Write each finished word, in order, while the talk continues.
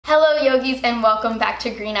yogis, and welcome back to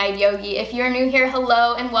Green Eyed Yogi. If you're new here,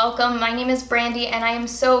 hello and welcome. My name is Brandy and I am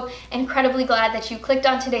so incredibly glad that you clicked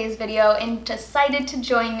on today's video and decided to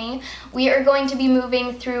join me. We are going to be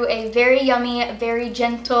moving through a very yummy, very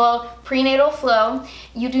gentle prenatal flow.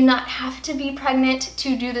 You do not have to be pregnant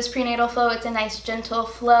to do this prenatal flow. It's a nice gentle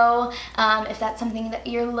flow if that's something that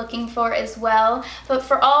you're looking for as well. But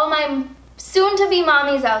for all my soon-to-be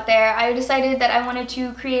mommies out there, I decided that I wanted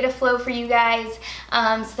to create a flow for you guys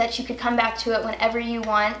so that you could come back to it whenever you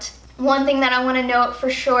want. One thing that I want to note for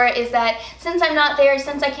sure is that since I'm not there,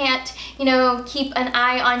 since I can't, keep an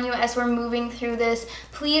eye on you as we're moving through this,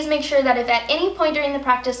 please make sure that if at any point during the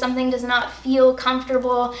practice something does not feel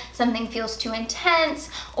comfortable, something feels too intense,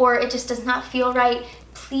 or it just does not feel right,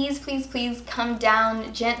 please, please, please come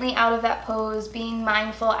down gently out of that pose, being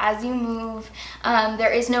mindful as you move.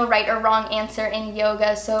 There is no right or wrong answer in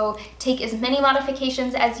yoga, so take as many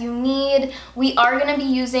modifications as you need. We are going to be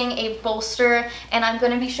using a bolster, and I'm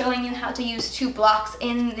going to be showing you how to use 2 blocks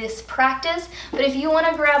in this practice. But if you want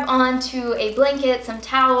to grab onto a blanket, some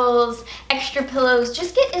towels, extra pillows,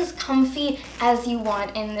 just get as comfy as you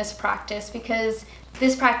want in this practice, because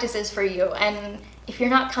this practice is for you. And if you're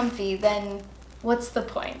not comfy, then what's the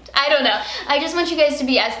point? I don't know. I just want you guys to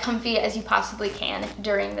be as comfy as you possibly can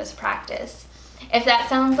during this practice. If that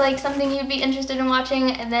sounds like something you'd be interested in watching,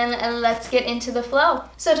 then let's get into the flow.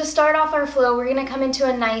 So to start off our flow, we're gonna come into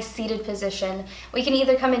a nice seated position. We can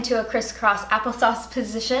either come into a crisscross applesauce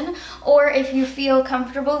position, or if you feel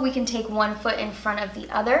comfortable, we can take one foot in front of the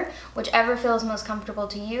other, whichever feels most comfortable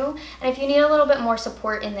to you. And if you need a little bit more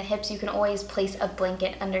support in the hips, you can always place a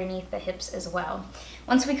blanket underneath the hips as well.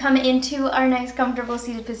 Once we come into our nice comfortable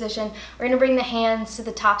seated position, we're going to bring the hands to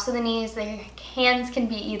the tops of the knees. The hands can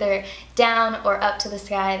be either down or up to the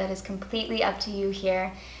sky. That is completely up to you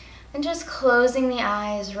here. And just closing the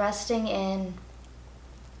eyes, resting in.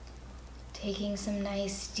 Taking some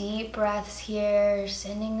nice deep breaths here,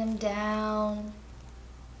 sending them down.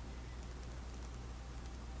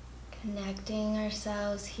 Connecting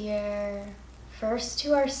ourselves here, first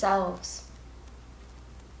to ourselves.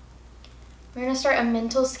 We're going to start a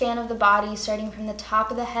mental scan of the body, starting from the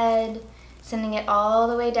top of the head, sending it all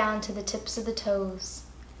the way down to the tips of the toes.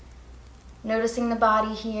 Noticing the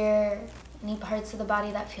body here, any parts of the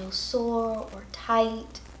body that feel sore or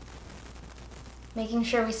tight. Making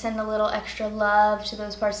sure we send a little extra love to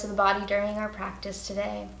those parts of the body during our practice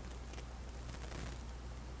today.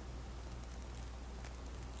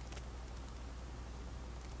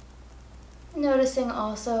 Noticing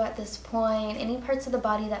also at this point any parts of the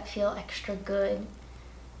body that feel extra good.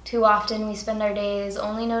 Too often we spend our days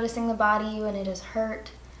only noticing the body when it is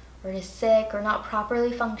hurt, or it is sick, or not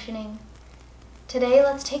properly functioning. Today,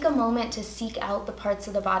 let's take a moment to seek out the parts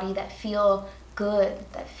of the body that feel good,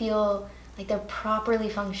 that feel like they're properly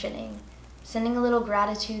functioning. Sending a little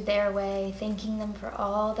gratitude their way, thanking them for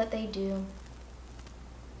all that they do.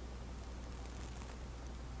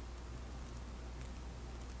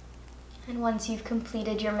 And once you've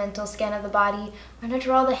completed your mental scan of the body, we're going to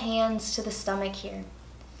draw the hands to the stomach here.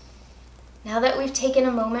 Now that we've taken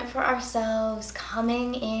a moment for ourselves,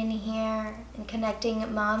 coming in here and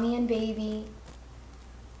connecting mommy and baby,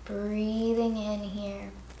 breathing in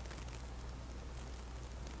here.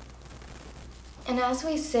 And as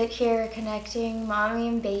we sit here connecting mommy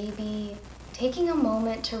and baby, taking a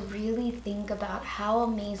moment to really think about how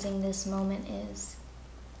amazing this moment is.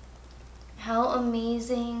 How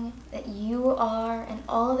amazing that you are and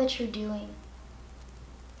all that you're doing.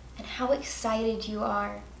 And how excited you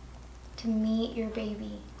are to meet your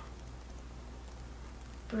baby.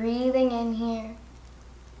 Breathing in here.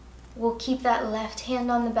 We'll keep that left hand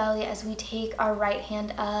on the belly as we take our right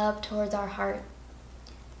hand up towards our heart.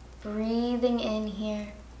 Breathing in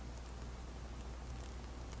here.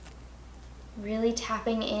 Really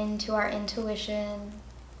tapping into our intuition.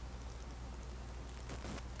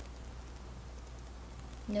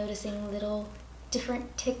 Noticing little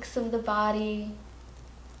different ticks of the body.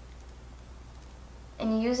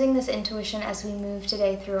 And using this intuition as we move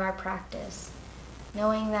today through our practice.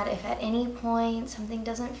 Knowing that if at any point something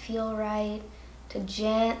doesn't feel right, to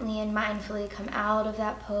gently and mindfully come out of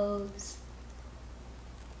that pose.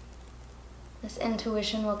 This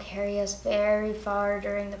intuition will carry us very far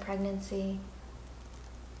during the pregnancy.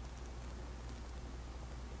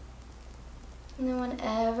 And then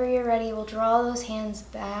whenever you're ready, we'll draw those hands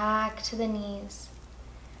back to the knees.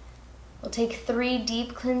 We'll take 3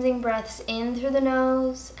 deep cleansing breaths in through the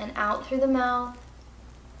nose and out through the mouth.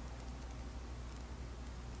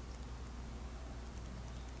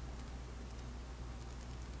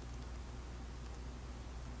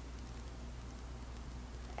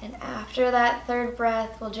 And after that third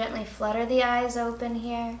breath, we'll gently flutter the eyes open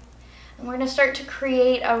here. And we're going to start to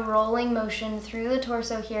create a rolling motion through the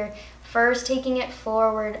torso here. First taking it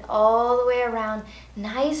forward all the way around,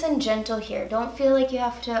 nice and gentle here. Don't feel like you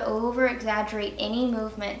have to over-exaggerate any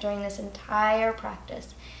movement during this entire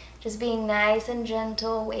practice. Just being nice and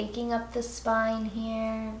gentle, waking up the spine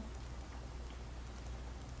here.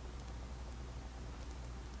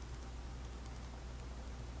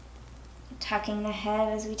 Tucking the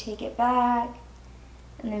head as we take it back,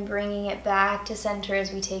 and then bringing it back to center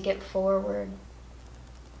as we take it forward.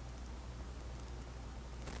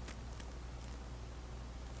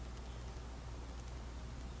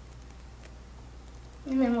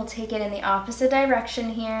 And then we'll take it in the opposite direction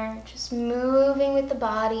here, just moving with the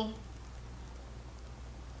body.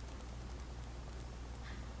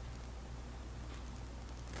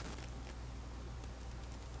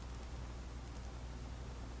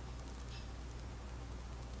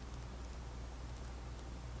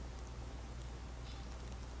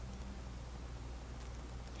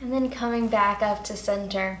 And then coming back up to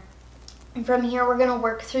center. And from here, we're gonna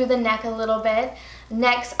work through the neck a little bit.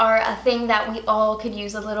 Necks are a thing that we all could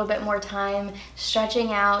use a little bit more time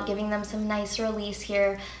stretching out, giving them some nice release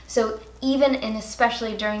here. So even and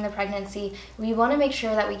especially during the pregnancy, we wanna make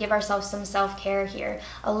sure that we give ourselves some self-care here.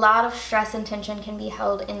 A lot of stress and tension can be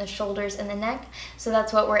held in the shoulders and the neck. So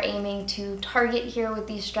that's what we're aiming to target here with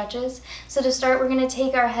these stretches. So to start, we're gonna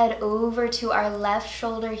take our head over to our left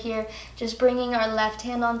shoulder here, just bringing our left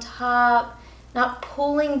hand on top, not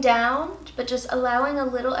pulling down, but just allowing a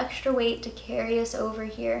little extra weight to carry us over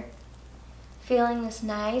here. Feeling this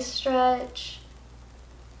nice stretch.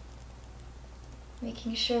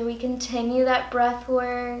 Making sure we continue that breath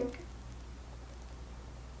work.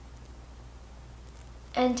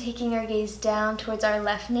 And taking our gaze down towards our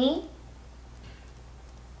left knee.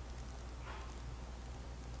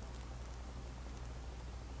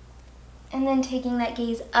 And then taking that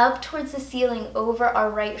gaze up towards the ceiling over our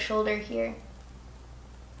right shoulder here.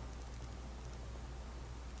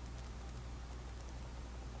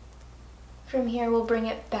 From here, we'll bring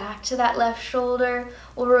it back to that left shoulder.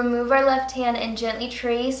 We'll remove our left hand and gently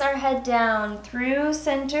trace our head down through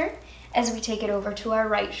center as we take it over to our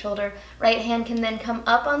right shoulder. Right hand can then come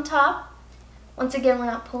up on top. Once again, we're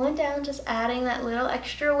not pulling down, just adding that little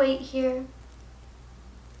extra weight here.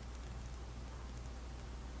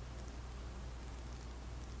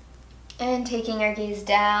 And taking our gaze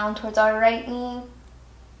down towards our right knee.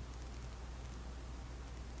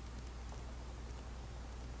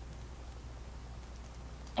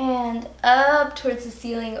 And up towards the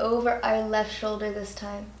ceiling over our left shoulder this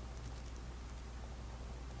time.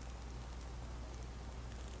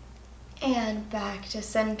 And back to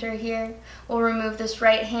center here. We'll remove this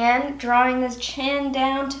right hand, drawing this chin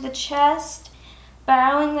down to the chest,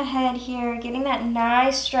 bowing the head here, getting that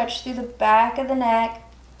nice stretch through the back of the neck.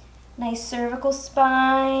 Nice cervical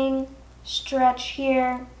spine stretch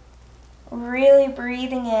here. Really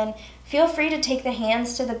breathing in. Feel free to take the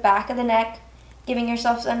hands to the back of the neck, giving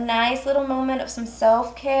yourself a nice little moment of some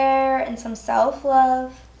self-care and some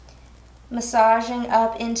self-love. Massaging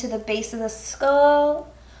up into the base of the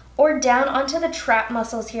skull or down onto the trap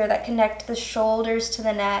muscles here that connect the shoulders to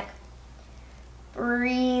the neck.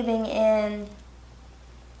 Breathing in.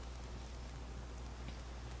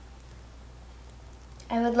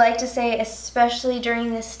 I would like to say, especially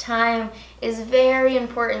during this time, is very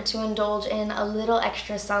important to indulge in a little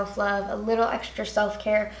extra self-love, a little extra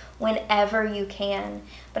self-care whenever you can.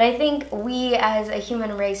 But I think we as a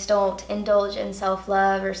human race don't indulge in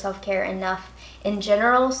self-love or self-care enough in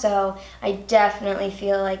general, so I definitely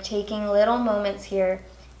feel like taking little moments here,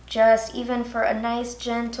 just even for a nice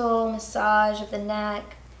gentle massage of the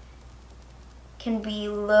neck, can be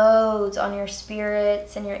loads on your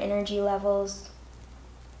spirits and your energy levels.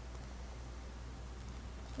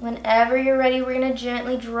 Whenever you're ready, we're going to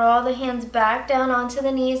gently draw the hands back down onto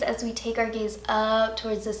the knees as we take our gaze up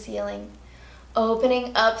towards the ceiling.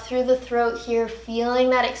 Opening up through the throat here, feeling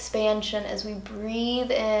that expansion as we breathe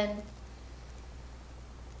in.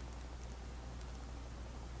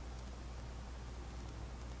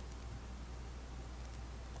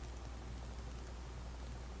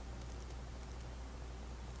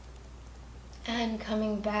 And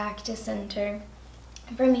coming back to center.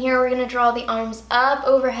 From here, we're going to draw the arms up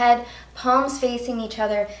overhead, palms facing each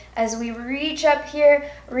other as we reach up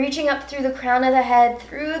here, reaching up through the crown of the head,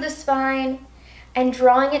 through the spine, and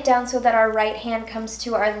drawing it down so that our right hand comes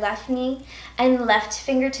to our left knee and left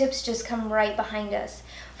fingertips just come right behind us.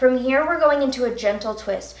 From here, we're going into a gentle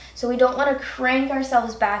twist. So we don't want to crank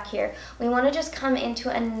ourselves back here. We want to just come into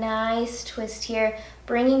a nice twist here,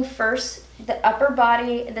 bringing first the upper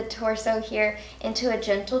body, the torso here, into a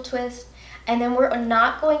gentle twist. And then we're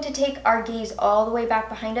not going to take our gaze all the way back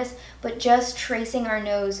behind us, but just tracing our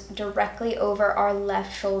nose directly over our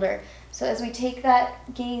left shoulder. So as we take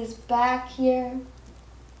that gaze back here,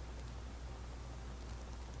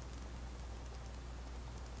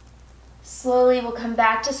 slowly we'll come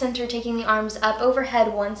back to center, taking the arms up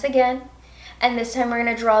overhead once again. And this time we're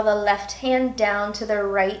going to draw the left hand down to the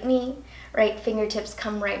right knee. Right fingertips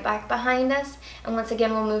come right back behind us. And once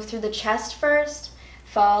again, we'll move through the chest first,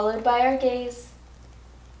 followed by our gaze.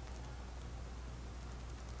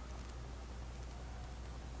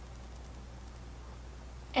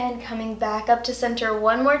 And coming back up to center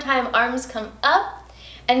one more time, arms come up.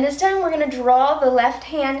 And this time we're going to draw the left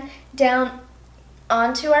hand down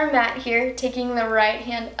onto our mat here, taking the right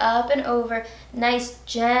hand up and over. Nice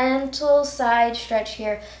gentle side stretch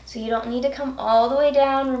here. So you don't need to come all the way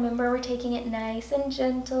down. Remember, we're taking it nice and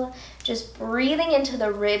gentle. Just breathing into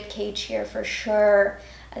the rib cage here for sure,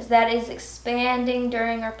 as that is expanding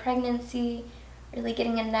during our pregnancy. Really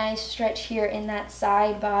getting a nice stretch here in that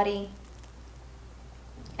side body.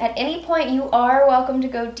 At any point, you are welcome to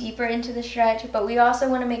go deeper into the stretch, but we also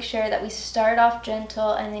want to make sure that we start off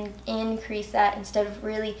gentle and then increase that instead of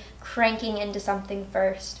really cranking into something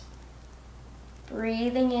first.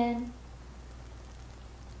 Breathing in.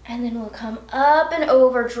 And then we'll come up and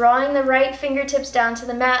over, drawing the right fingertips down to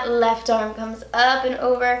the mat. Left arm comes up and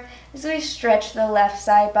over as we stretch the left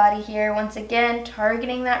side body here. Once again,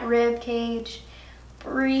 targeting that rib cage.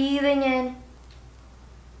 Breathing in.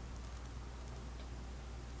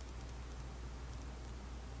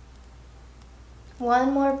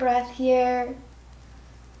 One more breath here.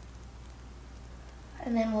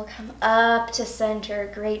 And then we'll come up to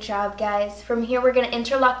center. Great job, guys. From here, we're going to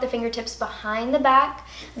interlock the fingertips behind the back.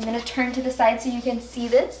 I'm going to turn to the side so you can see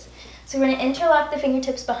this. So we're going to interlock the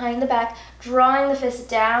fingertips behind the back, drawing the fist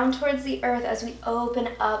down towards the earth as we open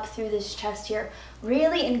up through this chest here.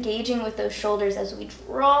 Really engaging with those shoulders as we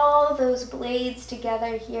draw those blades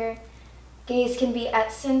together here. Gaze can be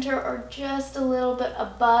at center or just a little bit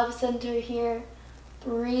above center here.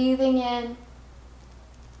 Breathing in.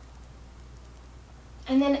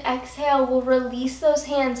 And then exhale, we'll release those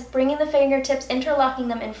hands, bringing the fingertips, interlocking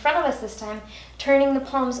them in front of us this time, turning the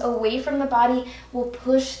palms away from the body. We'll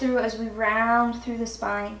push through as we round through the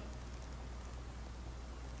spine.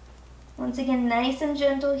 Once again, nice and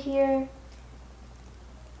gentle here.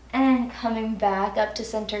 And coming back up to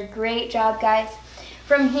center. Great job, guys.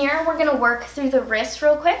 From here, we're going to work through the wrists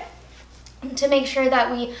real quick to make sure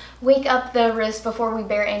that we wake up the wrists before we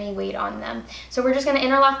bear any weight on them. So we're just going to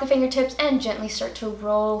interlock the fingertips and gently start to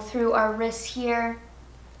roll through our wrists here.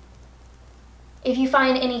 If you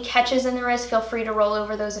find any catches in the wrist, feel free to roll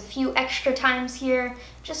over those a few extra times here.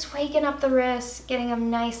 Just waking up the wrists, getting them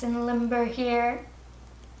nice and limber here.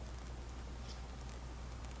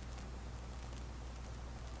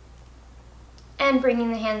 And bringing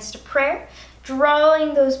the hands to prayer.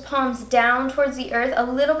 Drawing those palms down towards the earth. A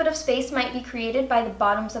little bit of space might be created by the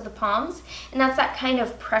bottoms of the palms, and that's that kind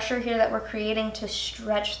of pressure here that we're creating to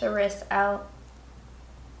stretch the wrists out.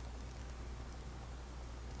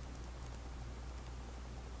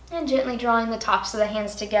 And gently drawing the tops of the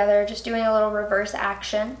hands together, just doing a little reverse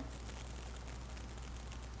action.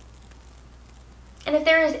 And if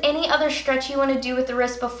there is any other stretch you want to do with the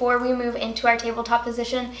wrist before we move into our tabletop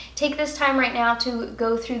position, take this time right now to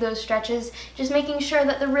go through those stretches, just making sure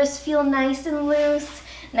that the wrists feel nice and loose,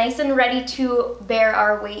 nice and ready to bear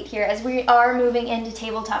our weight here as we are moving into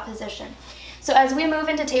tabletop position. So as we move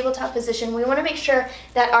into tabletop position, we want to make sure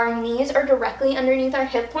that our knees are directly underneath our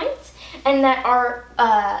hip points and that our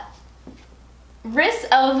wrists,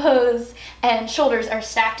 elbows, and shoulders are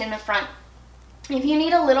stacked in the front. If you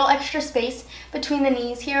need a little extra space between the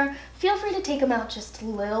knees here, feel free to take them out just a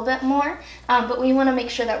little bit more, but we want to make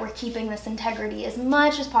sure that we're keeping this integrity as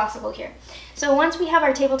much as possible here. So once we have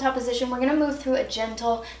our tabletop position, we're going to move through a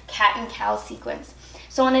gentle cat and cow sequence.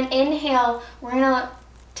 So on an inhale, we're going to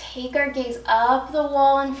take our gaze up the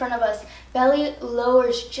wall in front of us. Belly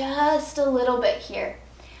lowers just a little bit here.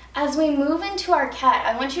 As we move into our cat,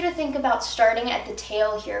 I want you to think about starting at the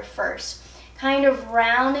tail here first. Kind of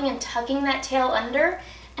rounding and tucking that tail under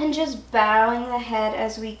and just bowing the head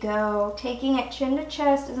as we go, taking it chin to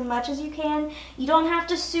chest as much as you can. You don't have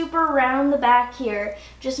to super round the back here,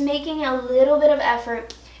 just making a little bit of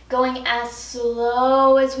effort, going as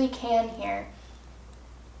slow as we can here.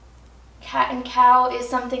 cat and cow is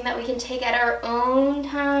something that we can take at our own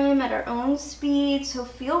time, at our own speed, so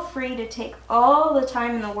feel free to take all the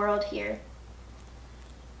time in the world here.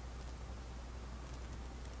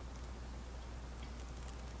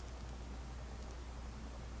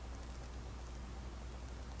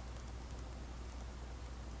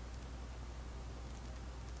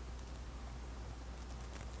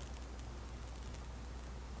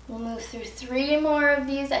 We'll move through 3 more of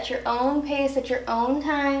these at your own pace, at your own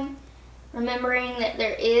time, remembering that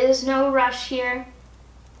there is no rush here.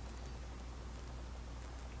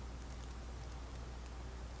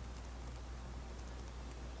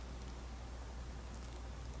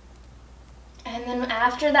 And then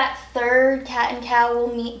after that 3rd cat and cow,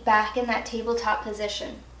 we'll meet back in that tabletop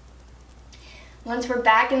position. Once we're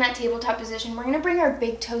back in that tabletop position, we're going to bring our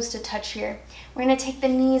big toes to touch here. We're going to take the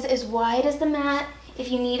knees as wide as the mat. If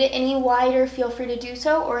you need it any wider, feel free to do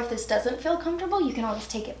so, or if this doesn't feel comfortable, you can always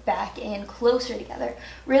take it back in closer together.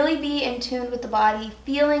 Really be in tune with the body,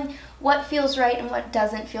 feeling what feels right and what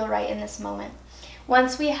doesn't feel right in this moment.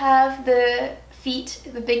 Once we have the feet,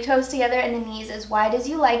 the big toes together and the knees as wide as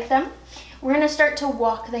you like them, we're going to start to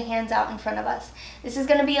walk the hands out in front of us. This is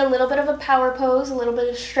going to be a little bit of a power pose, a little bit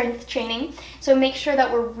of strength training, so make sure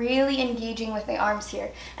that we're really engaging with the arms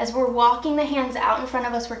here. As we're walking the hands out in front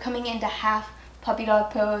of us, we're coming into half puppy dog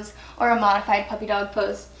pose or a modified puppy dog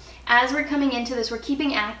pose. As we're coming into this, we're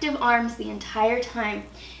keeping active arms the entire time.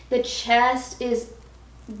 The chest is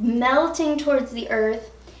melting towards the earth,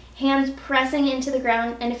 hands pressing into the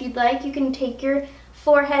ground, and if you'd like, you can take your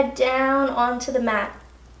forehead down onto the mat.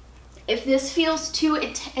 If this feels too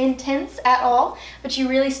intense at all, but you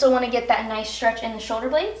really still want to get that nice stretch in the shoulder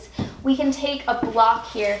blades, we can take a block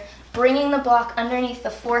here, bringing the block underneath the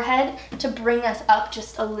forehead to bring us up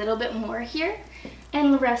just a little bit more here,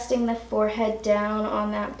 and resting the forehead down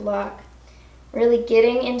on that block. Really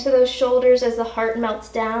getting into those shoulders as the heart melts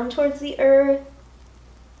down towards the earth.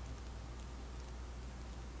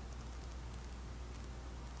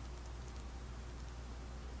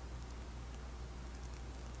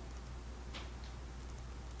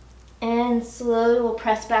 And slowly we'll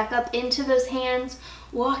press back up into those hands,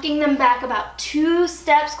 walking them back about 2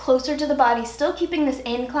 steps closer to the body, still keeping this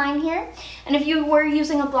incline here. And if you were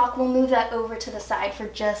using a block, we'll move that over to the side for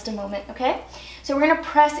just a moment, okay? So we're gonna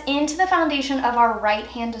press into the foundation of our right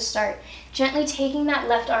hand to start, gently taking that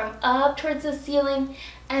left arm up towards the ceiling,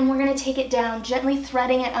 and we're gonna take it down, gently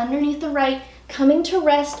threading it underneath the right, coming to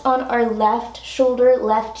rest on our left shoulder,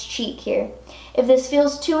 left cheek here. If this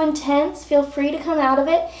feels too intense, feel free to come out of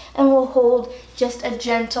it, and we'll hold just a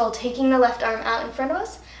gentle, taking the left arm out in front of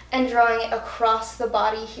us and drawing it across the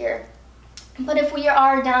body here. But if we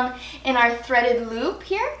are down in our threaded loop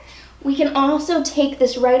here, we can also take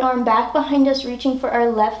this right arm back behind us, reaching for our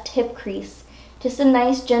left hip crease. Just a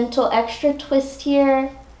nice, gentle, extra twist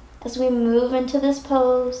here as we move into this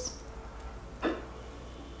pose.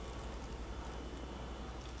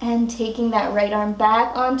 And taking that right arm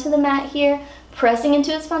back onto the mat here, pressing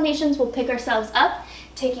into its foundations, we'll pick ourselves up,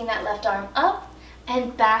 taking that left arm up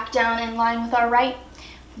and back down in line with our right.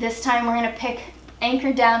 This time we're gonna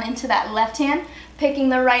anchor down into that left hand, picking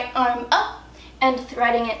the right arm up and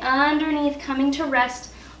threading it underneath, coming to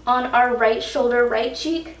rest on our right shoulder, right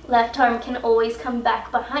cheek. Left arm can always come back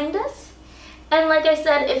behind us. And like I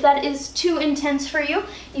said, if that is too intense for you,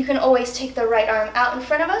 you can always take the right arm out in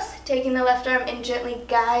front of us, taking the left arm and gently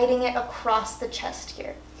guiding it across the chest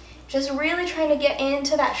here. Just really trying to get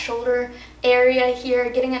into that shoulder area here,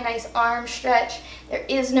 getting a nice arm stretch. There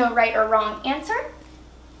is no right or wrong answer.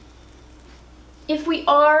 If we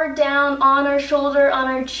are down on our shoulder, on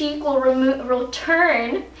our cheek, we'll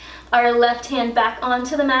turn our left hand back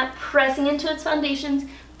onto the mat, pressing into its foundations,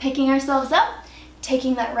 picking ourselves up,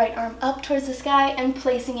 taking that right arm up towards the sky and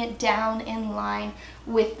placing it down in line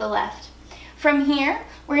with the left. From here,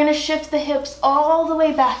 we're going to shift the hips all the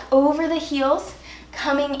way back over the heels,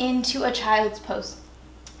 coming into a child's pose.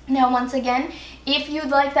 Now, once again, if you'd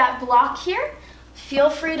like that block here, feel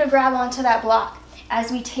free to grab onto that block. As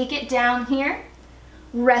we take it down here,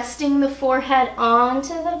 resting the forehead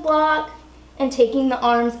onto the block and taking the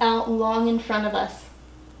arms out long in front of us.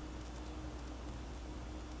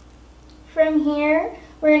 From here,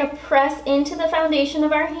 we're going to press into the foundation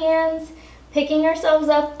of our hands, picking ourselves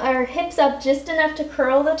up, our hips up just enough to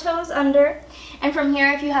curl the toes under. And from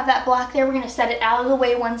here, if you have that block there, we're going to set it out of the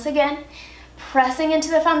way once again, pressing into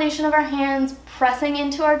the foundation of our hands, pressing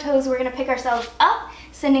into our toes. We're going to pick ourselves up,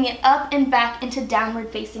 sending it up and back into downward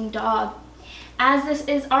facing dog. As this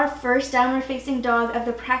is our first downward facing dog of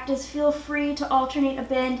the practice, feel free to alternate a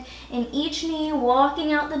bend in each knee,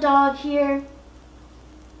 walking out the dog here.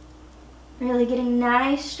 Really getting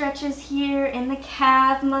nice stretches here in the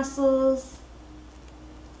calf muscles.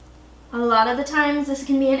 A lot of the times this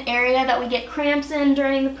can be an area that we get cramps in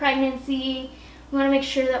during the pregnancy. We want to make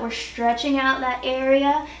sure that we're stretching out that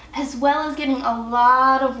area as well as getting a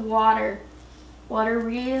lot of water. Water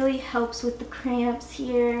really helps with the cramps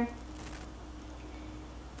here.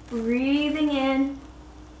 Breathing in.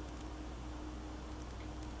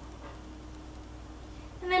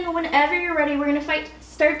 And then whenever you're ready, we're going to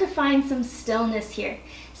start to find some stillness here.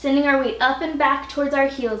 Sending our weight up and back towards our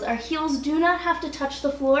heels. Our heels do not have to touch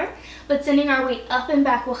the floor, but sending our weight up and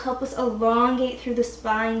back will help us elongate through the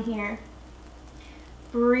spine here.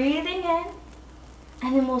 Breathing in,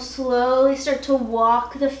 and then we'll slowly start to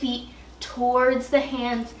walk the feet towards the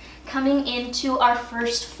hands, coming into our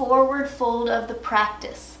first forward fold of the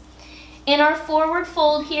practice. In our forward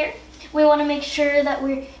fold here, we want to make sure that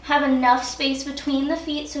we have enough space between the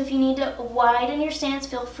feet, so if you need to widen your stance,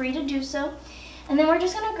 feel free to do so. And then we're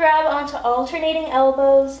just going to grab onto alternating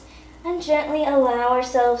elbows and gently allow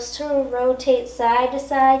ourselves to rotate side to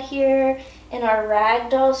side here in our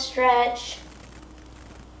ragdoll stretch.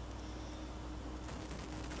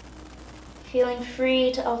 Feeling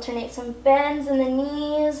free to alternate some bends in the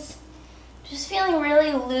knees. Just feeling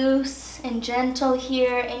really loose and gentle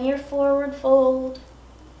here in your forward fold.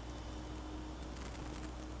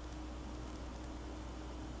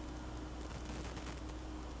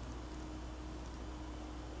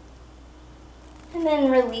 And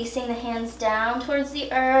then releasing the hands down towards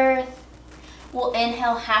the earth. We'll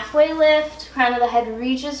inhale, halfway lift, crown of the head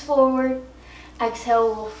reaches forward.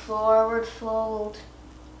 Exhale, we'll forward fold.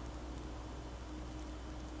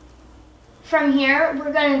 From here,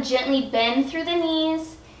 we're going to gently bend through the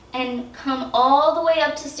knees and come all the way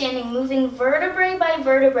up to standing, moving vertebrae by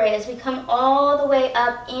vertebrae as we come all the way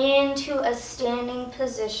up into a standing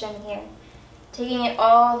position here. Taking it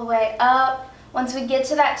all the way up. Once we get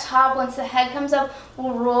to that top, once the head comes up,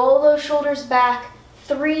 we'll roll those shoulders back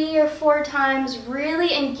 3 or 4 times,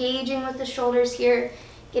 really engaging with the shoulders here,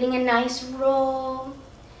 getting a nice roll.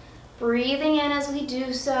 Breathing in as we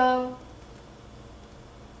do so.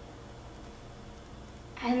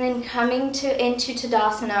 And then coming into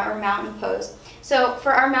Tadasana, or mountain pose. So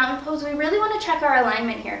for our mountain pose, we really want to check our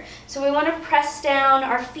alignment here. So we want to press down.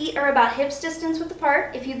 Our feet are about hips distance width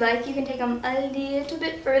apart. If you'd like, you can take them a little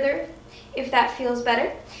bit further if that feels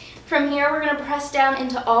better. From here, we're going to press down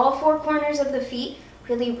into all 4 corners of the feet,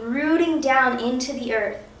 really rooting down into the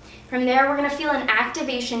earth. From there, we're going to feel an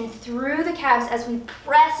activation through the calves as we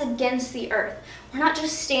press against the earth. We're not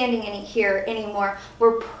just standing in here anymore.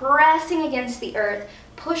 We're pressing against the earth.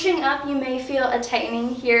 Pushing up, you may feel a tightening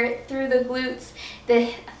here through the glutes.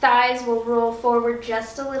 The thighs will roll forward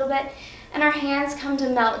just a little bit, and our hands come to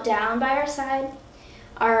melt down by our side.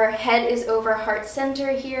 Our head is over heart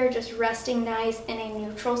center here, just resting nice in a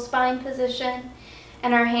neutral spine position.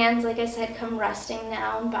 And our hands, like I said, come resting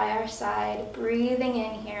down by our side, breathing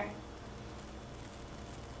in here.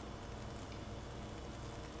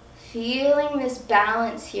 Feeling this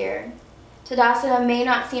balance here. Tadasana may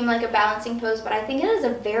not seem like a balancing pose, but I think it is a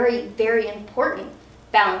very, very important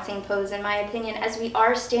balancing pose in my opinion, as we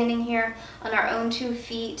are standing here on our own 2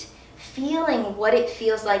 feet, feeling what it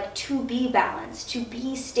feels like to be balanced, to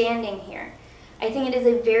be standing here. I think it is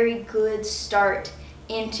a very good start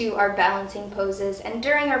into our balancing poses. And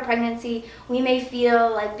during our pregnancy, we may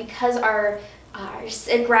feel like because our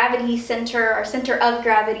gravity center, our center of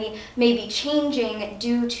gravity may be changing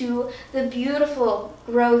due to the beautiful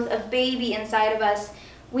growth of baby inside of us,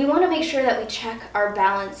 we want to make sure that we check our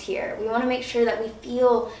balance here. We want to make sure that we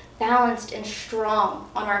feel balanced and strong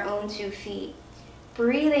on our own 2 feet.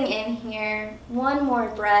 Breathing in here, 1 more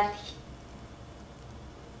breath.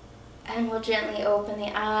 And we'll gently open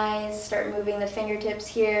the eyes, start moving the fingertips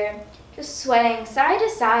here, just swaying side to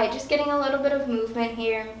side, just getting a little bit of movement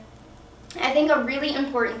here. I think a really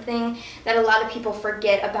important thing that a lot of people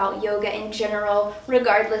forget about yoga in general,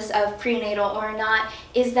 regardless of prenatal or not,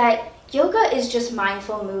 is that yoga is just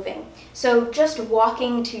mindful moving. So just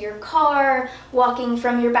walking to your car, walking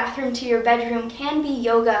from your bathroom to your bedroom can be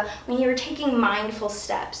yoga when you're taking mindful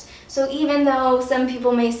steps. So even though some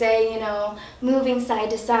people may say, you know, moving side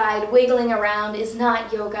to side, wiggling around is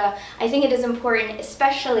not yoga, I think it is important,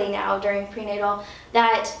 especially now during prenatal,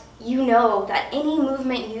 that you know that any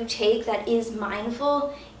movement you take that is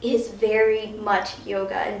mindful is very much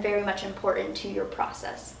yoga and very much important to your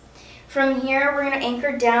process. From here, we're going to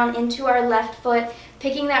anchor down into our left foot,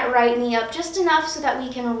 picking that right knee up just enough so that we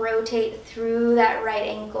can rotate through that right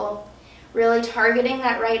ankle. Really targeting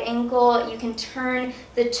that right ankle. You can turn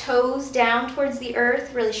the toes down towards the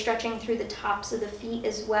earth, really stretching through the tops of the feet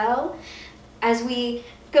as well. As we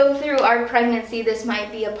go through our pregnancy, this might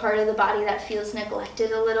be a part of the body that feels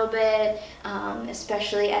neglected a little bit,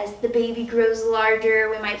 especially as the baby grows larger.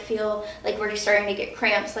 We might feel like we're starting to get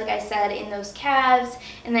cramps, like I said, in those calves,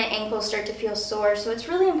 and the ankles start to feel sore. So it's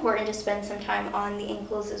really important to spend some time on the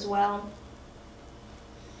ankles as well.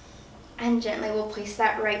 And gently we'll place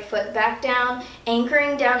that right foot back down,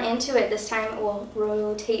 anchoring down into it. This time we'll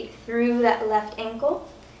rotate through that left ankle.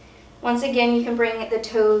 Once again, you can bring the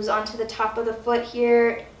toes onto the top of the foot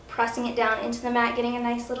here, pressing it down into the mat, getting a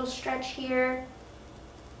nice little stretch here.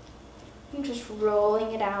 And just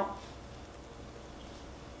rolling it out.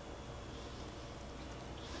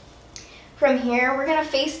 From here, we're going to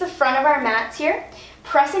face the front of our mats here,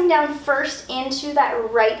 pressing down first into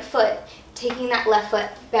that right foot, taking that left foot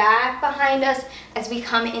back behind us as we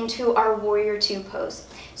come into our warrior two pose.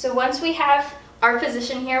 So once we have our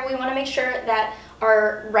position here, we want to make sure that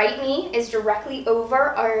our right knee is directly over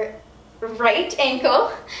our right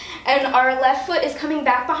ankle and our left foot is coming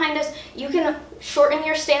back behind us. You can shorten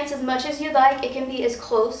your stance as much as you'd like. It can be as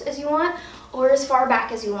close as you want or as far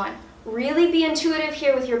back as you want. Really be intuitive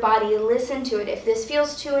here with your body. Listen to it. If this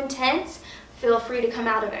feels too intense, feel free to come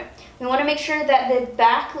out of it. We want to make sure that the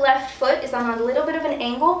back left foot is on a little bit of an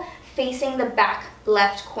angle facing the back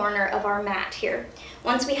left corner of our mat here.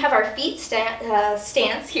 Once we have our feet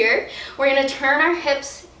stance here, we're going to turn our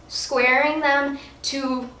hips, squaring them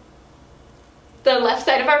to the left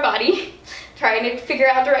side of our body, trying to figure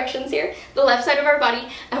out directions here, the left side of our body,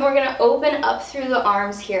 and we're going to open up through the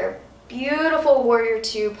arms here. Beautiful warrior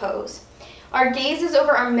two pose. Our gaze is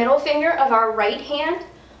over our middle finger of our right hand,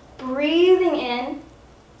 breathing in,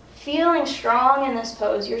 feeling strong in this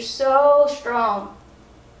pose. You're so strong,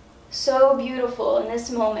 so beautiful in this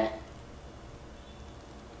moment.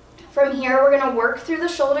 From here, we're going to work through the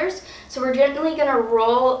shoulders. So we're gently going to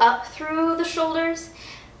roll up through the shoulders,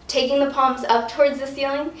 taking the palms up towards the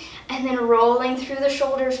ceiling, and then rolling through the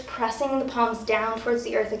shoulders, pressing the palms down towards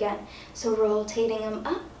the earth again. So rotating them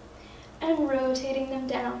up and rotating them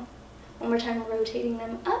down. One more time, rotating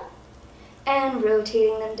them up and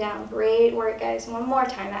rotating them down. Great work, guys. One more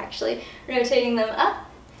time, actually. Rotating them up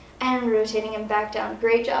and rotating them back down.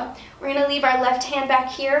 Great job. We're going to leave our left hand back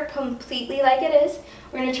here completely like it is.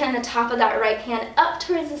 We're going to turn the top of that right hand up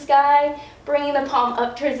towards the sky, bringing the palm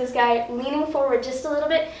up towards the sky, leaning forward just a little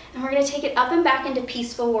bit, and we're going to take it up and back into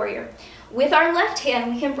peaceful warrior. With our left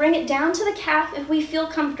hand, we can bring it down to the calf if we feel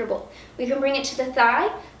comfortable. We can bring it to the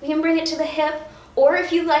thigh, we can bring it to the hip, or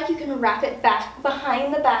if you like, you can wrap it back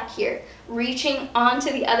behind the back here, reaching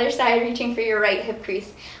onto the other side, reaching for your right hip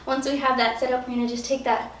crease. Once we have that set up, we're going to just take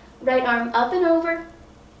that right arm up and over,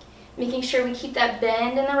 making sure we keep that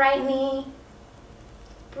bend in the right knee,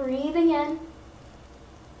 breathing in.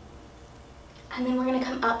 And then we're going to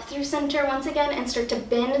come up through center once again and start to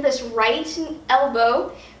bend this right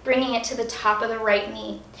elbow, bringing it to the top of the right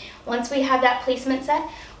knee. Once we have that placement set,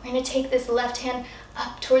 we're going to take this left hand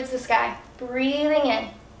up towards the sky, breathing in.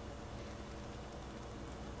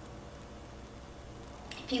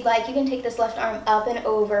 If you'd like, you can take this left arm up and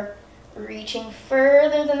over, reaching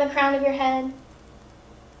further than the crown of your head.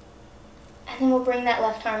 And then we'll bring that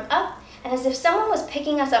left arm up, and as if someone was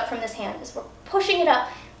picking us up from this hand, as we're pushing it up,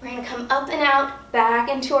 we're going to come up and out, back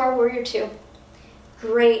into our warrior two.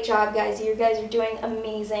 Great job, guys. You guys are doing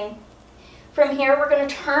amazing. From here, we're going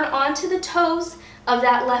to turn onto the toes of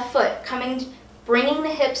that left foot, bringing the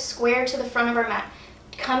hips square to the front of our mat,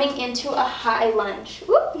 coming into a high lunge.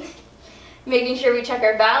 Whoop. Making sure we check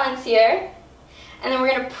our balance here. And then we're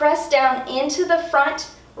going to press down into the front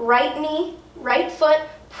right knee, right foot,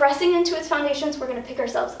 pressing into its foundations. We're going to pick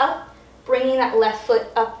ourselves up, bringing that left foot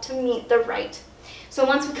up to meet the right. So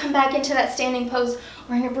once we come back into that standing pose,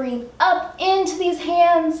 we're going to breathe up into these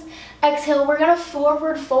hands. Exhale, we're going to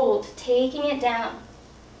forward fold, taking it down.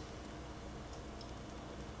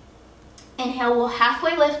 Inhale, we'll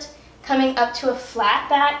halfway lift, coming up to a flat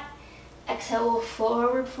back. Exhale, we'll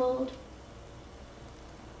forward fold.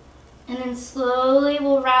 And then slowly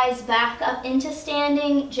we'll rise back up into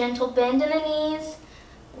standing, gentle bend in the knees,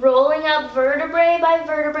 rolling up vertebrae by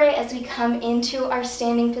vertebrae as we come into our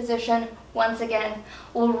standing position once again.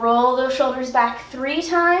 We'll roll those shoulders back 3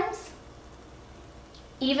 times,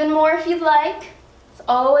 even more if you'd like. It's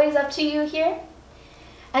always up to you here.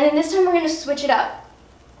 And then this time we're going to switch it up.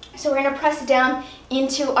 So we're going to press down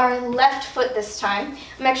into our left foot this time.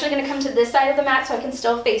 I'm actually going to come to this side of the mat so I can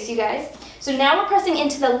still face you guys. So now we're pressing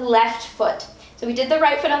into the left foot. So we did the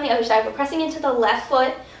right foot on the other side. We're pressing into the left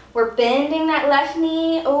foot. We're bending that left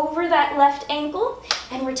knee over that left ankle,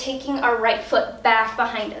 and we're taking our right foot back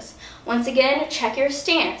behind us. Once again, check your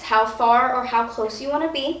stance, how far or how close you want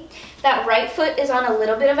to be. That right foot is on a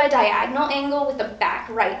little bit of a diagonal angle with the back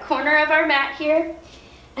right corner of our mat here,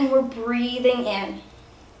 and we're breathing in.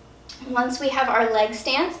 Once we have our leg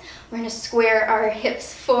stance, we're going to square our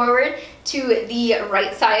hips forward to the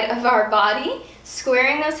right side of our body,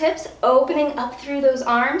 squaring those hips, opening up through those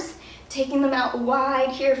arms, taking them out wide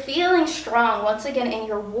here, feeling strong once again in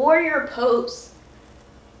your warrior pose.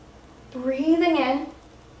 Breathing in.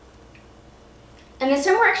 And this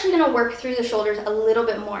time we're actually going to work through the shoulders a little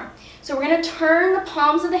bit more. So we're going to turn the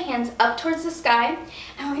palms of the hands up towards the sky,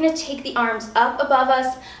 and we're going to take the arms up above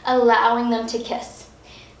us, allowing them to kiss.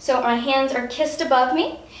 So my hands are kissed above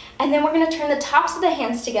me, and then we're going to turn the tops of the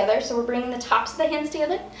hands together. So we're bringing the tops of the hands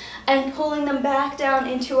together and pulling them back down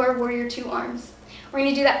into our warrior two arms. We're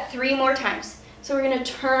going to do that 3 more times. So we're going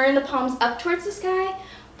to turn the palms up towards the sky,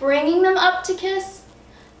 bringing them up to kiss,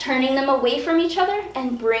 turning them away from each other,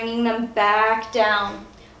 and bringing them back down.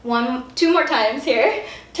 2 more times here.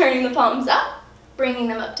 Turning the palms up, bringing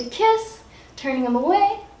them up to kiss, turning them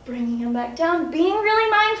away, bringing them back down, being really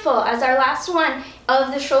mindful as our last one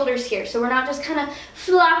of the shoulders here. So we're not just kind of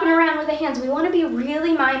flopping around with the hands. We want to be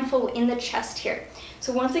really mindful in the chest here.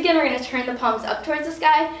 So once again, we're going to turn the palms up towards the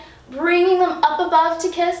sky, bringing them up above to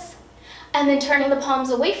kiss, and then turning the palms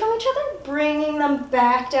away from each other, bringing them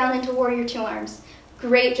back down into warrior two arms.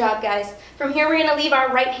 Great job, guys. From here, we're going to leave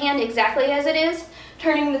our right hand exactly as it is,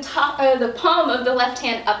 turning the palm of the left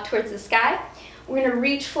hand up towards the sky. We're going to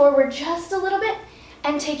reach forward just a little bit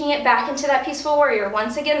and taking it back into that peaceful warrior.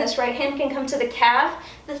 Once again, this right hand can come to the calf,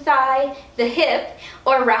 the thigh, the hip,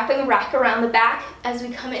 or wrapping the rack around the back as we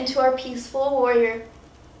come into our peaceful warrior.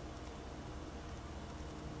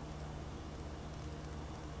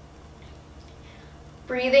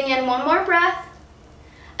 Breathing in 1 more breath.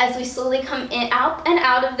 As we slowly come in, out and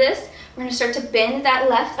out of this, we're going to start to bend that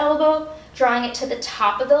left elbow, drawing it to the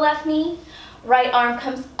top of the left knee. Right arm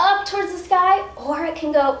comes up towards the sky, or it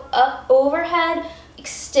can go up overhead,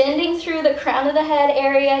 extending through the crown of the head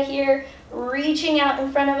area here, reaching out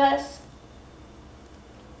in front of us.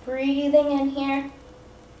 Breathing in here.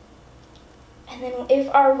 And then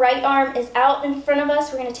if our right arm is out in front of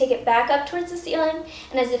us, we're going to take it back up towards the ceiling.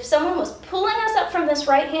 And as if someone was pulling us up from this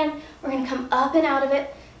right hand, we're going to come up and out of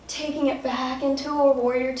it, taking it back into a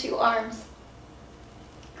warrior two arms.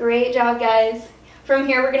 Great job, guys. From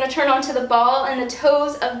here, we're going to turn onto the ball and the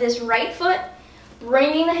toes of this right foot,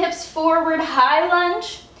 bringing the hips forward, high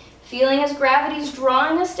lunge, feeling as gravity's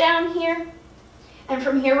drawing us down here. And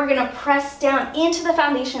from here, we're going to press down into the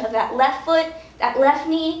foundation of that left foot, that left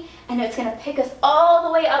knee, and it's going to pick us all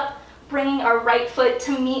the way up, bringing our right foot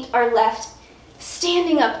to meet our left.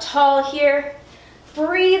 Standing up tall here,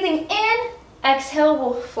 breathing in, exhale,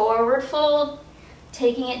 we'll forward fold,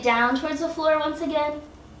 taking it down towards the floor once again.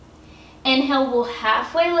 Inhale, we'll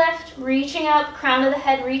halfway lift, reaching up, crown of the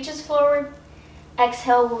head reaches forward.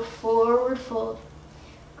 Exhale, we'll forward fold.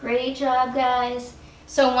 Great job, guys.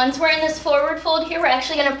 So once we're in this forward fold here, we're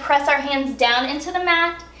actually going to press our hands down into the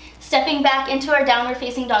mat, stepping back into our downward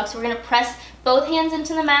facing dog. So we're going to press both hands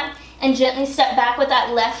into the mat and gently step back with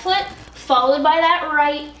that left foot, followed by that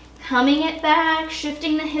right, coming it back,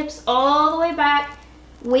 shifting the hips all the way back,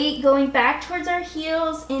 weight going back towards our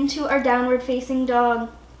heels into our downward facing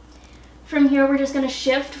dog. From here, we're just going to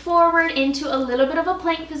shift forward into a little bit of a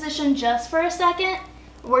plank position just for a second,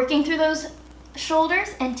 working through those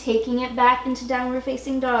shoulders and taking it back into downward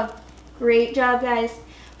facing dog. Great job, guys.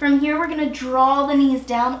 From here, we're going to draw the knees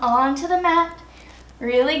down onto the mat.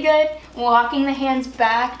 Really good. Walking the hands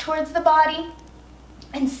back towards the body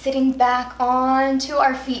and sitting back onto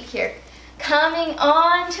our feet here. Coming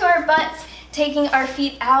onto our butts, taking our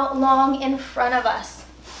feet out long in front of us.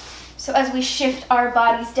 So as we shift our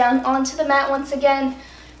bodies down onto the mat once again,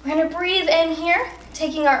 we're going to breathe in here,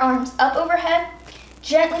 taking our arms up overhead.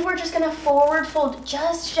 Gently, we're just going to forward fold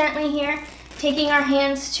just gently here, taking our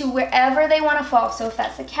hands to wherever they want to fall. So if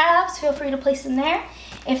that's the calves, feel free to place them there.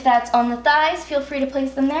 If that's on the thighs, feel free to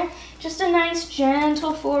place them there. Just a nice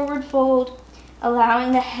gentle forward fold,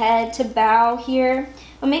 allowing the head to bow here,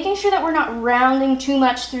 but making sure that we're not rounding too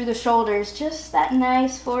much through the shoulders. Just that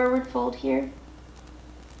nice forward fold here.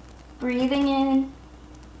 Breathing in.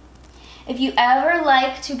 If you ever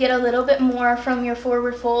like to get a little bit more from your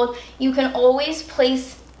forward fold, you can always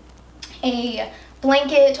place a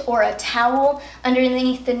blanket or a towel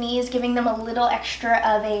underneath the knees, giving them a little extra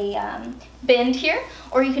of a bend here,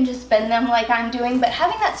 or you can just bend them like I'm doing, but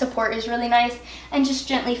having that support is really nice, and just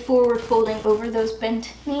gently forward folding over those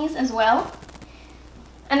bent knees as well.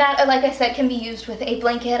 And that, like I said, can be used with a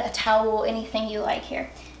blanket, a towel, anything you like here.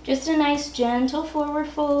 Just a nice gentle forward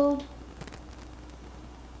fold.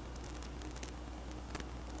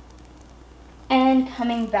 And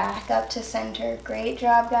coming back up to center. Great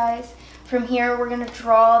job, guys. From here, we're gonna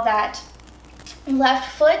draw that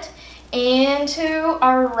left foot into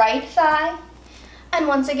our right thigh. And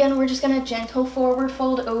once again, we're just gonna gentle forward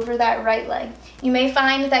fold over that right leg. You may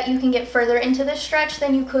find that you can get further into this stretch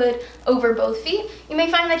than you could over both feet. You may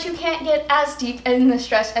find that you can't get as deep in the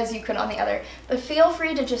stretch as you could on the other. But feel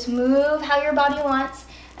free to just move how your body wants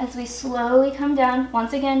as we slowly come down.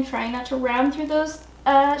 Once again, trying not to round through those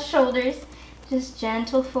shoulders. Just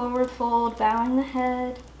gentle forward fold, bowing the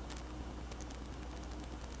head.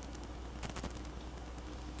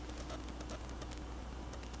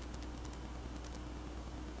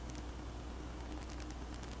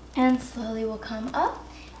 And slowly we'll come up,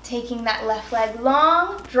 taking that left leg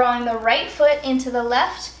long, drawing the right foot into the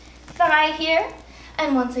left thigh here.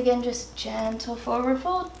 And once again, just gentle forward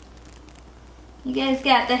fold. You guys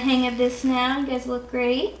got the hang of this now. You guys look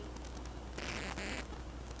great.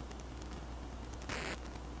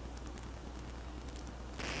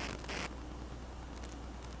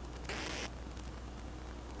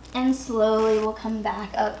 And slowly we'll come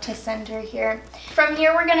back up to center here. From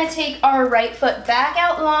here, we're gonna take our right foot back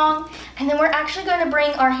out long, and then we're actually gonna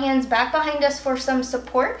bring our hands back behind us for some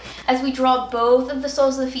support as we draw both of the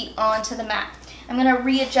soles of the feet onto the mat. I'm gonna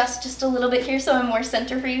readjust just a little bit here so I'm more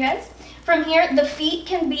center for you guys. From here, the feet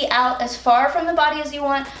can be out as far from the body as you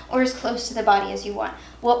want or as close to the body as you want.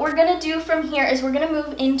 What we're gonna do from here is we're gonna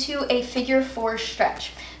move into a figure 4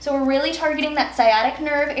 stretch. So we're really targeting that sciatic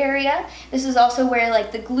nerve area. This is also where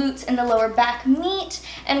like the glutes and the lower back meet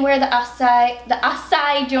and where the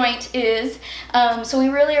acai joint is. So we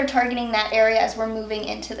really are targeting that area as we're moving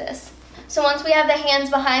into this. So once we have the hands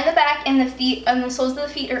behind the back and the feet and the soles of the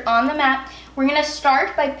feet are on the mat, we're gonna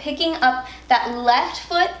start by picking up that left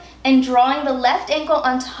foot and drawing the left ankle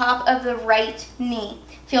on top of the right knee.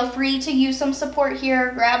 Feel free to use some support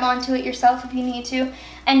here, grab onto it yourself if you need to,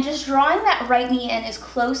 and just drawing that right knee in as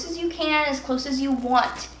close as you can, as close as you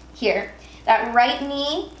want here. That right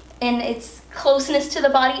knee and its closeness to the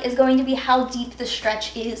body is going to be how deep the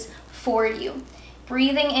stretch is for you.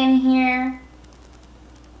 Breathing in here.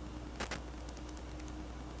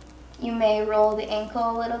 You may roll the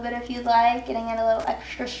ankle a little bit if you'd like, getting in a little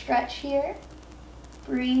extra stretch here.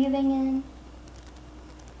 Breathing in.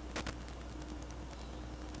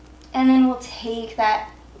 And then we'll take that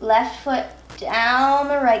left foot down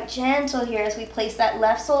the right, gentle here as we place that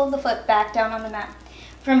left sole of the foot back down on the mat.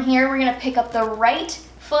 From here, we're gonna pick up the right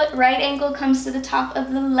foot, right ankle comes to the top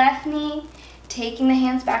of the left knee, taking the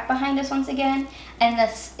hands back behind us once again, and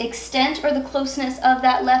the extent or the closeness of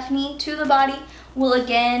that left knee to the body will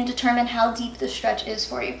again determine how deep the stretch is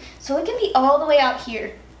for you. So it can be all the way out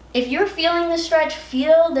here. If you're feeling the stretch,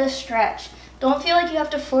 feel the stretch. Don't feel like you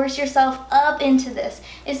have to force yourself up into this,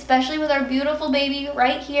 especially with our beautiful baby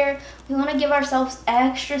right here. We want to give ourselves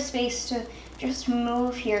extra space to just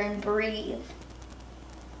move here and breathe.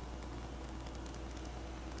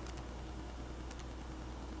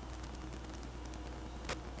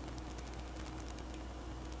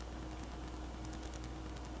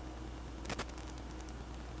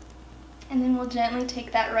 And then we'll gently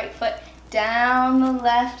take that right foot down the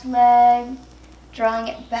left leg, drawing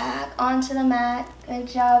it back onto the mat. Good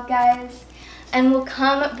job, guys. And we'll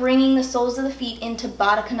come bringing the soles of the feet into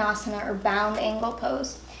Baddha Konasana or bound angle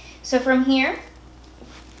pose. So from here,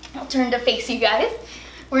 I'll turn to face you guys.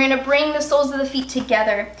 We're gonna bring the soles of the feet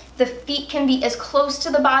together. The feet can be as close to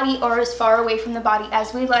the body or as far away from the body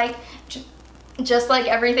as we like, just like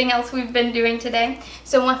everything else we've been doing today.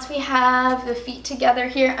 So once we have the feet together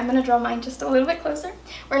here, I'm gonna draw mine just a little bit closer.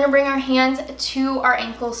 We're gonna bring our hands to our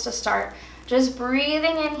ankles to start. Just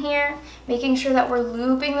breathing in here, making sure that we're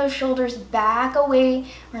looping those shoulders back away.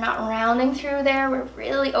 We're not rounding through there. We're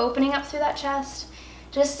really opening up through that chest.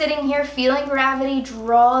 Just sitting here, feeling gravity,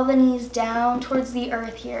 draw the knees down towards the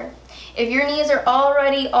earth here. If your knees are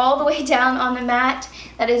already all the way down on the mat,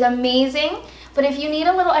 that is amazing. But if you need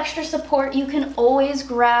a little extra support, you can always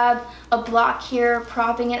grab a block here,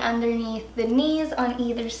 propping it underneath the knees on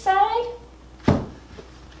either side.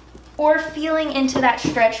 Or feeling into that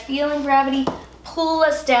stretch, feeling gravity pull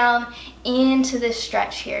us down into this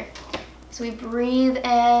stretch here. So we breathe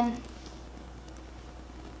in.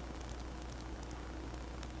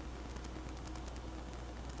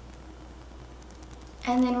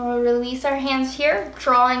 And then we'll release our hands here,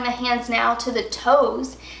 drawing the hands now to the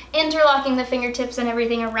toes, interlocking the fingertips and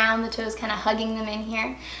everything around the toes, kind of hugging them in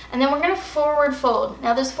here. And then we're gonna forward fold.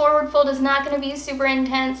 Now this forward fold is not gonna be super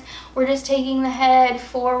intense. We're just taking the head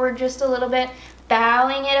forward just a little bit,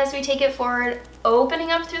 bowing it as we take it forward,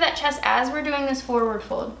 opening up through that chest as we're doing this forward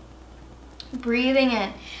fold. Breathing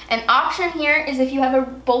in. An option here is if you have a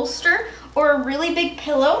bolster or a really big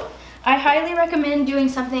pillow, I highly recommend doing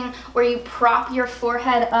something where you prop your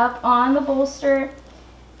forehead up on the bolster.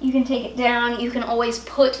 You can take it down. You can always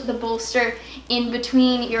put the bolster in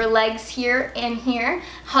between your legs here and here,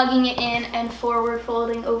 hugging it in and forward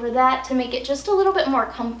folding over that to make it just a little bit more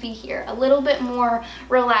comfy here, a little bit more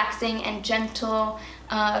relaxing and gentle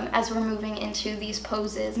as we're moving into these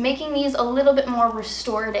poses, making these a little bit more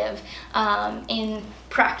restorative in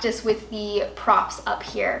practice with the props up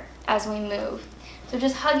here as we move. So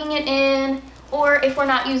just hugging it in, or if we're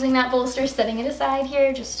not using that bolster, setting it aside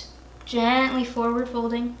here, just gently forward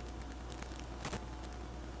folding.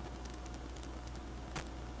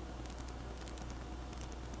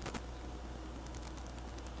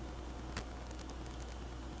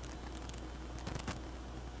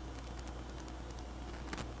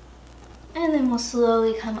 And then we'll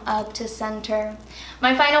slowly come up to center.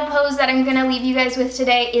 My final pose that I'm gonna leave you guys with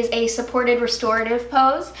today is a supported restorative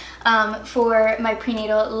pose for my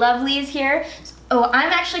prenatal lovelies here. Oh,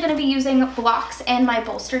 I'm actually going to be using blocks and my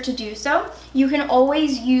bolster to do so. You can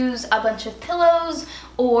always use a bunch of pillows,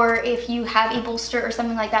 or if you have a bolster or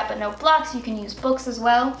something like that but no blocks, you can use books as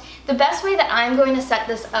well. The best way that I'm going to set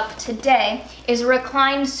this up today is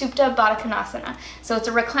reclined Supta Baddha Konasana. So it's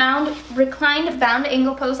a reclined bound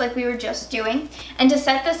angle pose like we were just doing. And to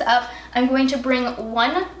set this up, I'm going to bring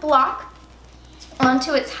one block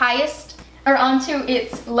onto its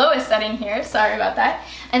lowest setting here, sorry about that.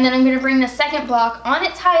 And then I'm going to bring the second block on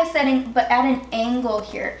its highest setting, but at an angle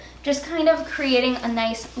here, just kind of creating a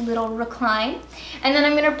nice little recline. And then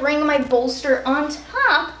I'm going to bring my bolster on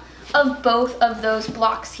top of both of those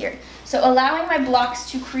blocks here. So allowing my blocks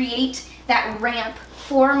to create that ramp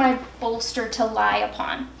for my bolster to lie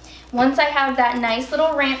upon. Once I have that nice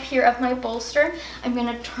little ramp here of my bolster, I'm going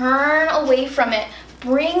to turn away from it,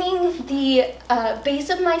 bringing the base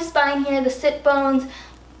of my spine here, the sit bones,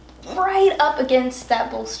 right up against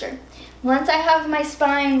that bolster. Once I have my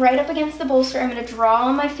spine right up against the bolster, I'm going to draw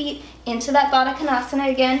on my feet into that Baddha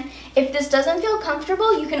Konasana again. If this doesn't feel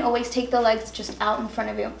comfortable, you can always take the legs just out in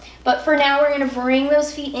front of you. But for now, we're going to bring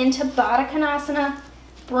those feet into Baddha Konasana,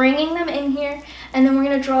 bringing them in here, and then we're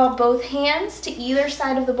going to draw both hands to either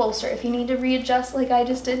side of the bolster. If you need to readjust like I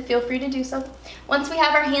just did, feel free to do so. Once we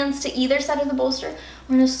have our hands to either side of the bolster,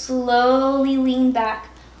 we're going to slowly lean back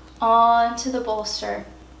onto the bolster.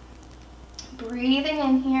 Breathing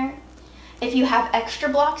in here. If you have extra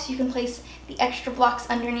blocks, you can place the extra blocks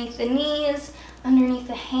underneath the knees, underneath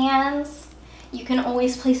the hands. You can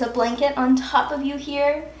always place a blanket on top of you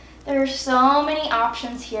here. There are so many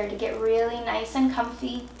options here to get really nice and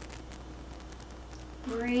comfy.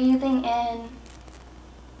 Breathing in.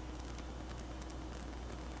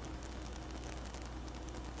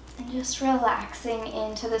 And just relaxing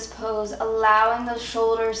into this pose, allowing those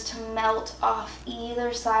shoulders to melt off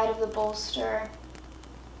either side of the bolster.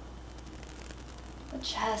 The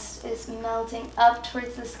chest is melting up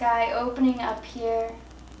towards the sky, opening up here.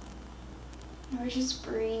 And we're just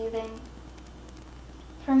breathing.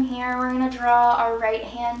 From here, we're going to draw our right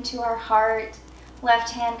hand to our heart.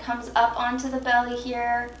 Left hand comes up onto the belly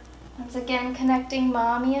here. Once again, connecting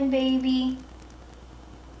mommy and baby.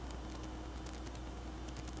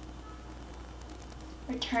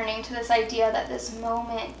 Returning to this idea that this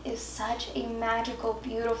moment is such a magical,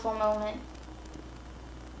 beautiful moment.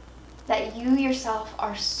 That you yourself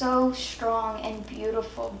are so strong and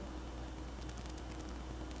beautiful.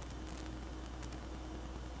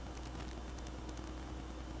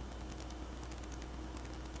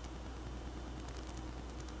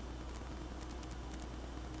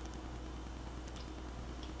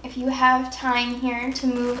 If you have time here to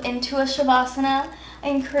move into a Shavasana, I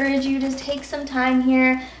encourage you to take some time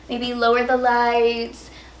here, maybe lower the lights,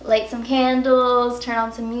 light some candles, turn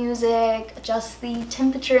on some music, adjust the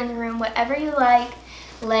temperature in the room, whatever you like,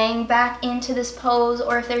 laying back into this pose,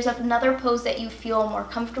 or if there's another pose that you feel more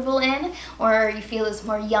comfortable in, or you feel is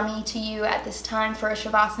more yummy to you at this time for a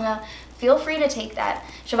Shavasana, feel free to take that.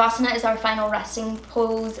 Shavasana is our final resting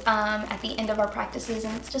pose at the end of our practices,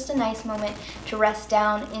 and it's just a nice moment to rest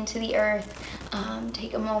down into the earth,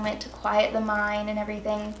 take a moment to quiet the mind and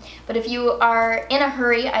everything. But if you are in a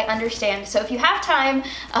hurry, I understand. So if you have time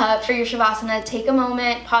for your Shavasana, take a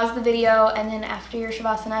moment, pause the video, and then after your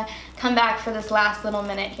Shavasana, come back for this last little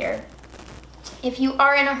minute here. If you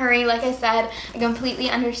are in a hurry, like I said, I completely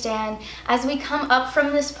understand. As we come up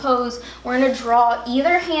from this pose, we're going to draw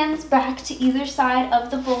either hands back to either side of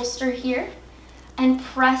the bolster here. and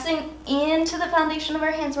pressing into the foundation of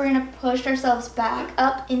our hands, we're going to push ourselves back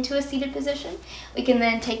up into a seated position. We can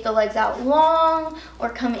then take the legs out long or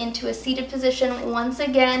come into a seated position once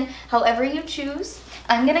again, however you choose.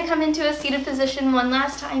 I'm going to come into a seated position one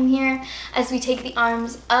last time here as we take the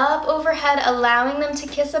arms up overhead, allowing them to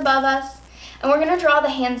kiss above us. And we're going to draw the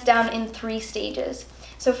hands down in 3 stages.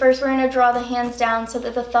 So first we're going to draw the hands down so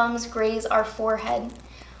that the thumbs graze our forehead.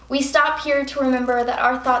 We stop here to remember that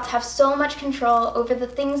our thoughts have so much control over the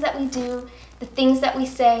things that we do, the things that we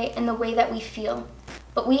say, and the way that we feel.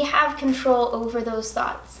 But we have control over those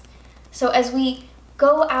thoughts. So as we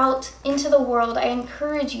go out into the world, I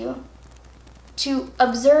encourage you to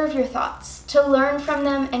observe your thoughts, to learn from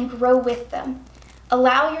them and grow with them.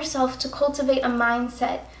 Allow yourself to cultivate a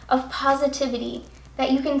mindset of positivity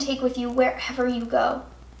that you can take with you wherever you go,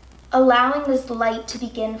 allowing this light to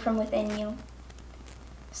begin from within you.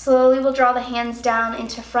 Slowly we'll draw the hands down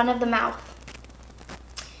into front of the mouth.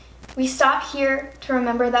 We stop here to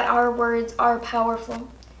remember that our words are powerful.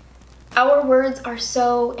 Our words are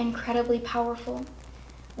so incredibly powerful.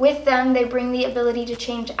 With them, they bring the ability to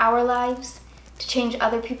change our lives, to change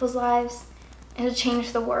other people's lives, and to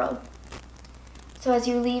change the world. So as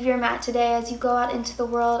you leave your mat today, as you go out into the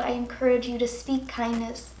world, I encourage you to speak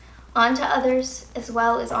kindness onto others as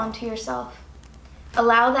well as onto yourself.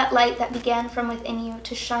 Allow that light that began from within you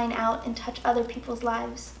to shine out and touch other people's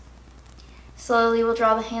lives. Slowly we'll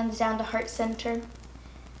draw the hands down to heart center.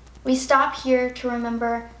 We stop here to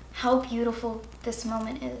remember how beautiful this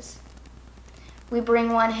moment is. We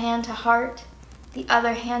bring one hand to heart, the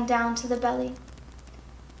other hand down to the belly.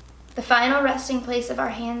 The final resting place of our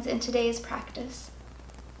hands in today's practice.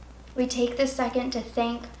 We take this second to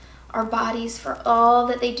thank our bodies for all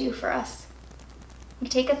that they do for us. We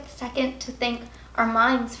take a second to thank our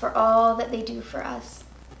minds for all that they do for us.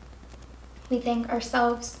 We thank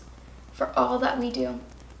ourselves for all that we do,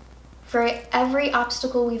 for every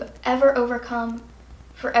obstacle we've ever overcome,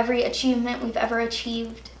 for every achievement we've ever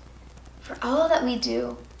achieved, for all that we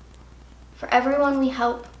do, for everyone we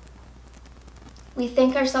help. We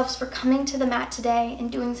thank ourselves for coming to the mat today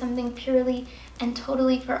and doing something purely and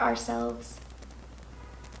totally for ourselves.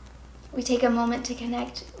 We take a moment to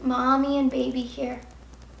connect mommy and baby here.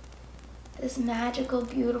 This magical,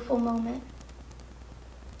 beautiful moment.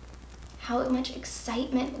 How much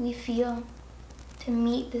excitement we feel to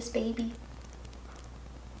meet this baby,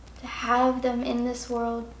 to have them in this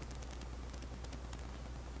world,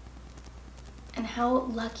 and how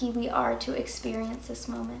lucky we are to experience this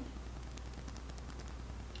moment.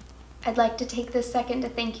 I'd like to take this second to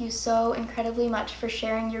thank you so incredibly much for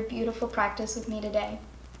sharing your beautiful practice with me today.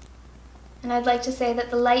 And I'd like to say that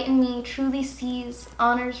the light in me truly sees,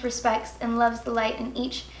 honors, respects, and loves the light in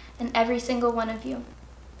each and every single one of you.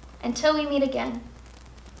 Until we meet again,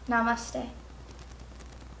 namaste.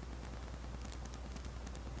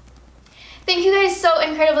 Thank you guys so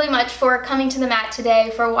incredibly much for coming to the mat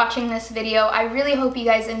today, for watching this video. I really hope you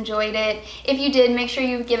guys enjoyed it. If you did, make sure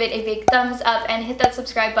you give it a big thumbs up and hit that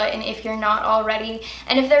subscribe button if you're not already.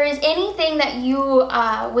 And if there is anything that you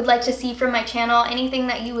would like to see from my channel, anything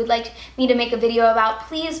that you would like me to make a video about,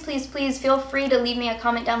 please, please, please feel free to leave me a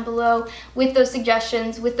comment down below with those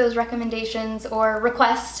suggestions, with those recommendations or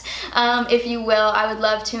requests, if you will. I would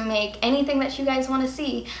love to make anything that you guys want to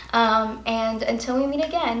see. And until we meet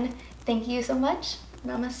again, thank you so much.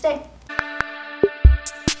 Namaste.